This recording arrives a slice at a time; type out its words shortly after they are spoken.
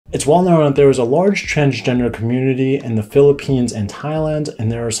It's well known that there is a large transgender community in the Philippines and Thailand, and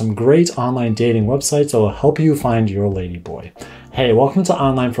there are some great online dating websites that will help you find your ladyboy. Hey, welcome to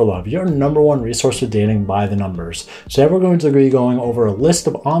Online for Love, your #1 resource for dating by the numbers. Today we're going to be going over a list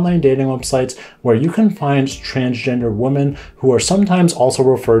of online dating websites where you can find transgender women who are sometimes also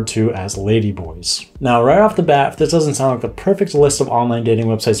referred to as ladyboys. Now, right off the bat, if this doesn't sound like the perfect list of online dating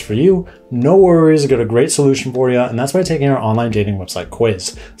websites for you, no worries, I got a great solution for you, and that's by taking our online dating website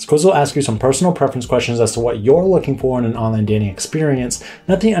quiz. This quiz will ask you some personal preference questions as to what you're looking for in an online dating experience,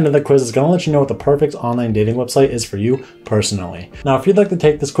 and at the end of the quiz, it's going to let you know what the perfect online dating website is for you personally. Now, if you'd like to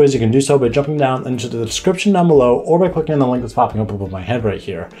take this quiz, you can do so by jumping down into the description down below or by clicking on the link that's popping up above my head right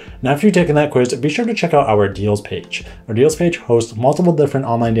here. Now, after you've taken that quiz, be sure to check out our deals page. Our deals page hosts multiple different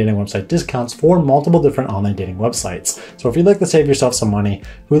online dating website discounts for multiple different online dating websites. So if you'd like to save yourself some money,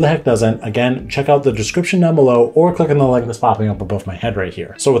 who the heck doesn't? Again, check out the description down below or click on the link that's popping up above my head right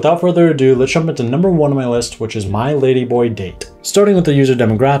here. So without further ado, let's jump into #1 on my list, which is My Ladyboy Date. Starting with the user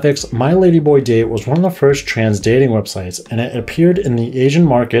demographics, My Ladyboy Date was one of the first trans dating websites, and it appeared in the Asian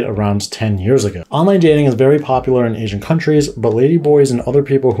market around 10 years ago. Online dating is very popular in Asian countries, but ladyboys and other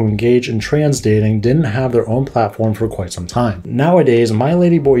people who engage in trans dating didn't have their own platform for quite some time. Nowadays, My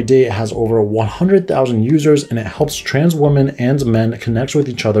Ladyboy Date has over 100,000 users, and it helps trans women and men connect with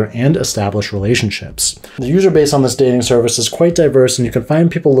each other and establish relationships. The user base on this dating service is quite diverse, and you can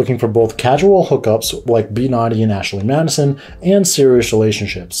find people looking for both casual hookups like Be Naughty and Ashley Madison, and serious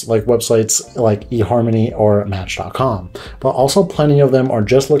relationships like websites like eHarmony or Match.com, but also plenty of them are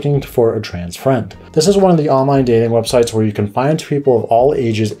just looking for a trans friend. This is one of the online dating websites where you can find people of all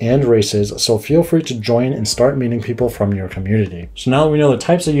ages and races, so feel free to join and start meeting people from your community. So now that we know the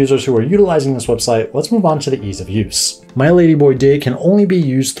types of users who are utilizing this website, let's move on to the ease of use. My Ladyboy Date can only be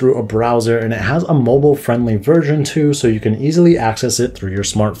used through a browser, and it has a mobile-friendly version too, so you can easily access it through your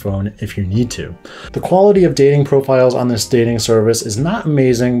smartphone if you need to. The quality of dating profiles on this dating service is not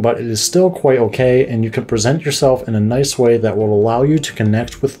amazing, but it is still quite okay, and you can present yourself in a nice way that will allow you to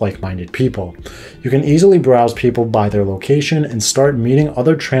connect with like-minded people. You can easily browse people by their location and start meeting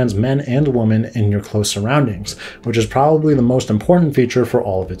other trans men and women in your close surroundings, which is probably the most important feature for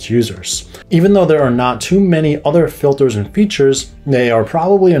all of its users. Even though there are not too many other filters and features, they are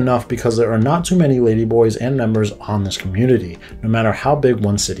probably enough because there are not too many ladyboys and members on this community, no matter how big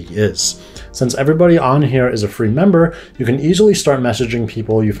one city is. Since everybody on here is a free member, you can easily start messaging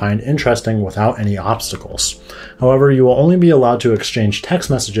people you find interesting without any obstacles. However, you will only be allowed to exchange text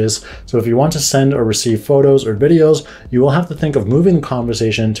messages, so if you want to send or receive photos or videos, you will have to think of moving the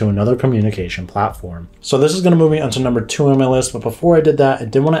conversation to another communication platform. So this is going to move me onto #2 on my list, but before I did that, I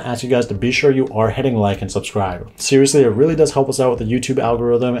did want to ask you guys to be sure you are hitting like and subscribe. Seriously, it really does help us out with the YouTube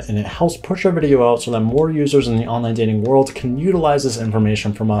algorithm, and it helps push our video out so that more users in the online dating world can utilize this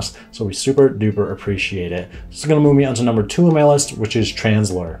information from us, so we super duper appreciate it. This is going to move me onto #2 on my list, which is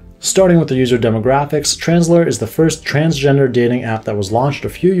Translr. Starting with the user demographics, Translr is the first transgender dating app that was launched a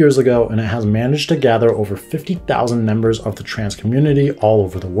few years ago, and it has managed to gather over 50,000 members of the trans community all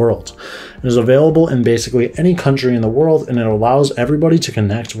over the world. It is available in basically any country in the world, and it allows everybody to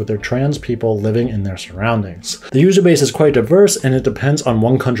connect with their trans people living in their surroundings. The user base is quite diverse, and it depends on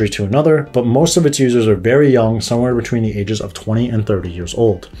one country to another, but most of its users are very young, somewhere between the ages of 20 and 30 years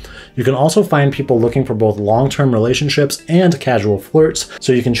old. You can also find people looking for both long-term relationships and casual flirts,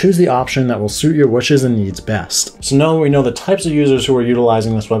 so you can choose the option that will suit your wishes and needs best. So now that we know the types of users who are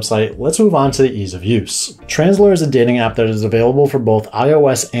utilizing this website, let's move on to the ease of use. Translr is a dating app that is available for both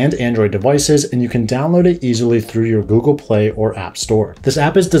iOS and Android devices, and you can download it easily through your Google Play or App Store. This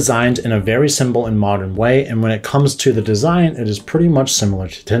app is designed in a very simple and modern way, and when it comes to the design, it is pretty much similar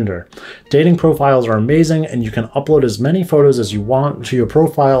to Tinder. Dating profiles are amazing, and you can upload as many photos as you want to your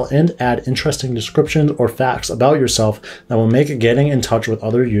profile and add interesting descriptions or facts about yourself that will make getting in touch with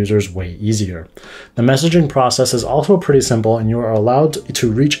other users way easier. The messaging process is also pretty simple, and you are allowed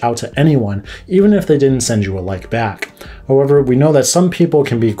to reach out to anyone, even if they didn't send you a like back. However, we know that some people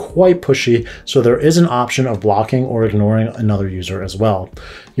can be quite pushy, so there is an option of blocking or ignoring another user as well.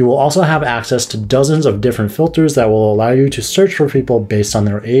 You will also have access to dozens of different filters that will allow you to search for people based on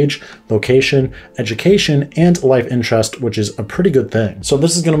their age, location, education, and life interest, which is a pretty good thing. So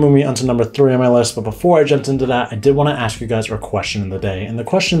this is going to move me onto #3 on my list, but before I jumped into that, I did want to ask you guys our question of the day. And the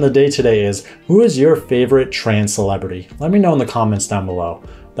question of the day today is, who is your favorite trans celebrity? Let me know in the comments down below.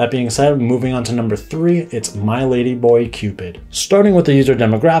 That being said, moving on to number 3, it's My Ladyboy Cupid. Starting with the user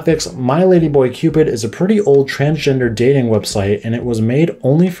demographics, My Ladyboy Cupid is a pretty old transgender dating website, and it was made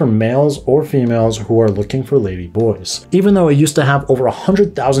only for males or females who are looking for ladyboys. Even though it used to have over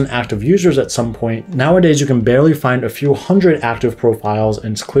 100,000 active users at some point, nowadays you can barely find a few hundred active profiles,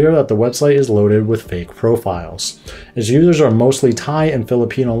 and it's clear that the website is loaded with fake profiles. Its users are mostly Thai and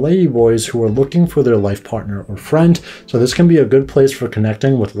Filipino ladyboys who are looking for their life partner or friend, so this can be a good place for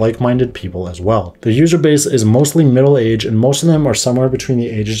connecting with like-minded people as well. The user base is mostly middle-aged, and most of them are somewhere between the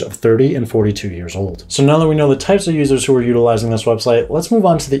ages of 30 and 42 years old. So now that we know the types of users who are utilizing this website, let's move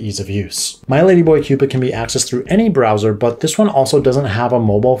on to the ease of use. My Ladyboy Cupid can be accessed through any browser, but this one also doesn't have a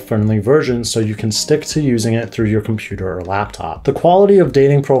mobile-friendly version, so you can stick to using it through your computer or laptop. The quality of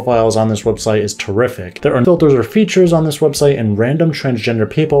dating profiles on this website is terrific. There are filters or features on this website, and random transgender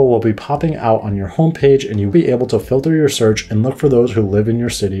people will be popping out on your homepage, and you'll be able to filter your search and look for those who live in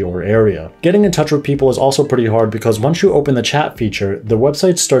your city or area. Getting in touch with people is also pretty hard because once you open the chat feature, the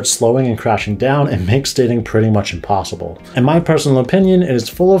website starts slowing and crashing down and makes dating pretty much impossible. In my personal opinion, it is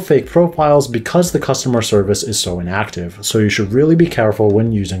full of fake profiles because the customer service is so inactive, so you should really be careful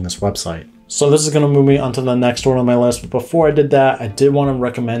when using this website. So this is going to move me onto the next one on my list, but before I did that, I did want to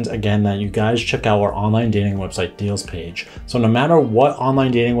recommend again that you guys check out our online dating website deals page. So no matter what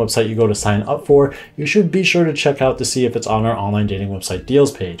online dating website you go to sign up for, you should be sure to check out to see if it's on our online dating website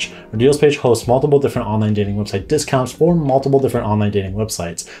deals page. Our deals page hosts multiple different online dating website discounts for multiple different online dating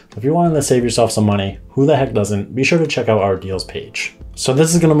websites. So if you're wanting to save yourself some money, who the heck doesn't? Be sure to check out our deals page. So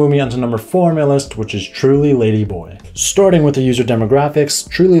this is going to move me on to number 4 on my list, which is Truly Ladyboy. Starting with the user demographics,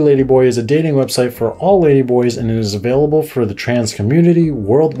 Truly Ladyboy is a dating website for all ladyboys, and it is available for the trans community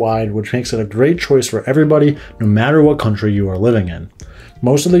worldwide, which makes it a great choice for everybody, no matter what country you are living in.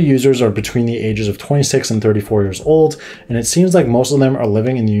 Most of the users are between the ages of 26 and 34 years old, and it seems like most of them are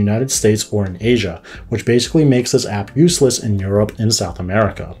living in the United States or in Asia, which basically makes this app useless in Europe and South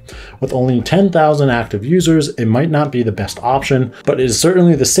America. With only 10,000 active users, it might not be the best option, but it is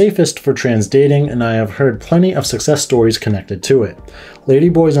certainly the safest for trans dating, and I have heard plenty of success stories connected to it.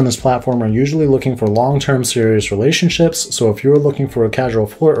 Ladyboys on this platform are usually looking for long-term serious relationships, so if you're looking for a casual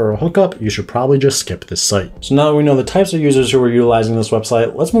flirt or a hookup, you should probably just skip this site. So now that we know the types of users who are utilizing this website,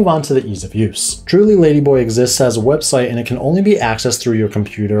 let's move on to the ease of use. Truly Ladyboy exists as a website, and it can only be accessed through your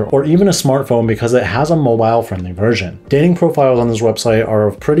computer or even a smartphone because it has a mobile-friendly version. Dating profiles on this website are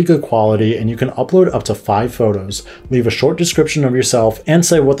of pretty good quality, and you can upload up to 5 photos, leave a short description of yourself, and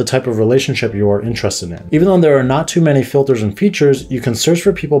say what the type of relationship you are interested in. Even though there are not too many filters and features, you can search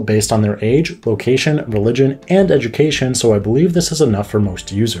for people based on their age, location, religion, and education, so I believe this is enough for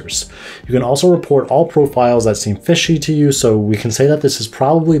most users. You can also report all profiles that seem fishy to you, so we can say that this is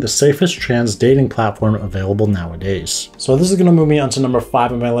probably the safest trans dating platform available nowadays. So this is going to move me on to number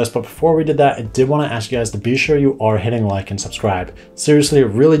 5 on my list, but before we did that, I did want to ask you guys to be sure you are hitting like and subscribe. Seriously, it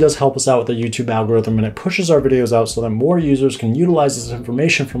really does help us out with the YouTube algorithm, and it pushes our videos out so that more users can utilize this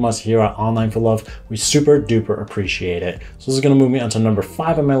information from us here at Online for Love. We super duper appreciate it. So this is going to move me on to number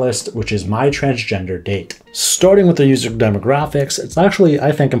 5 on my list, which is My Transgender Date. Starting with the user demographics, it's actually,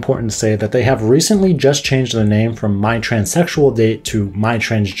 I think, important to say that they have recently just changed the name from My Transsexual Date to My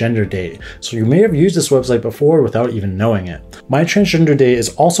Transgender Date, so you may have used this website before without even knowing it. My Transgender Date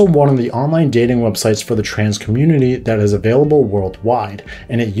is also one of the online dating websites for the trans community that is available worldwide,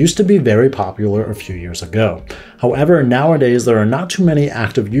 and it used to be very popular a few years ago. However, nowadays there are not too many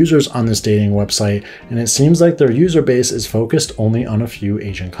active users on this dating website, and it seems like their user base is focused only on a few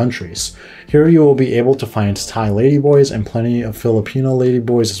Asian countries. Here you will be able to find Thai ladyboys and plenty of Filipino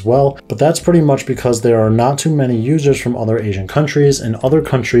ladyboys as well, but that's pretty much because there are not too many users from other Asian countries and other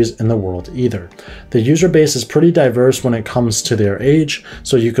countries in the world either. The user base is pretty diverse when it comes to their age,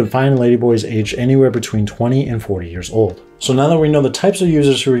 so you can find ladyboys aged anywhere between 20 and 40 years old. So now that we know the types of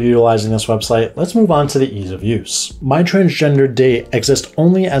users who are utilizing this website, let's move on to the ease of use. My Transgender Date exists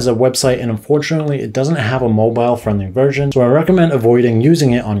only as a website, and unfortunately it doesn't have a mobile-friendly version, so I recommend avoiding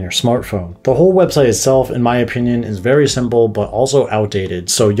using it on your smartphone. The whole website itself, in my opinion, is very simple but also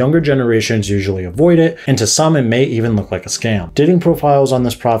outdated, so younger generations usually avoid it, and to some it may even look like a scam. Dating profiles on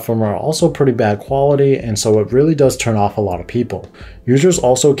this platform are also pretty bad quality, and so it really does turn off a lot of people. Users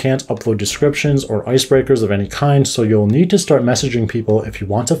also can't upload descriptions or icebreakers of any kind, so you'll need to start messaging people if you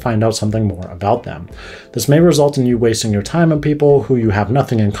want to find out something more about them. This may result in you wasting your time on people who you have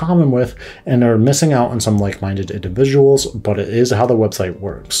nothing in common with and are missing out on some like-minded individuals, but it is how the website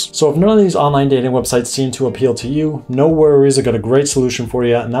works. So if none of these online dating websites seem to appeal to you, no worries, I got a great solution for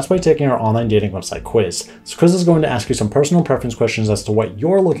you, and that's by taking our online dating website quiz. This quiz is going to ask you some personal preference questions as to what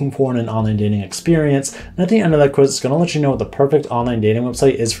you're looking for in an online dating experience, and at the end of that quiz, it's going to let you know what the perfect online online dating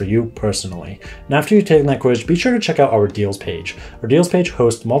website is for you personally. And after you've taken that quiz, be sure to check out our deals page. Our deals page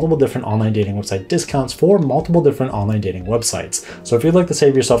hosts multiple different online dating website discounts for multiple different online dating websites. So if you'd like to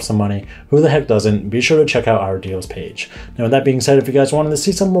save yourself some money, who the heck doesn't? Be sure to check out our deals page. Now with that being said, if you guys wanted to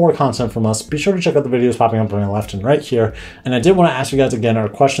see some more content from us, be sure to check out the videos popping up on the left and right here. And I did want to ask you guys again our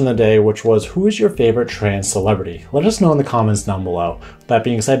question of the day, which was, who is your favorite trans celebrity? Let us know in the comments down below. With that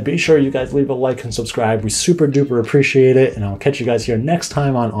being said, be sure you guys leave a like and subscribe. We super duper appreciate it, and I'll catch you guys here next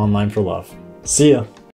time on Online for Love. See ya!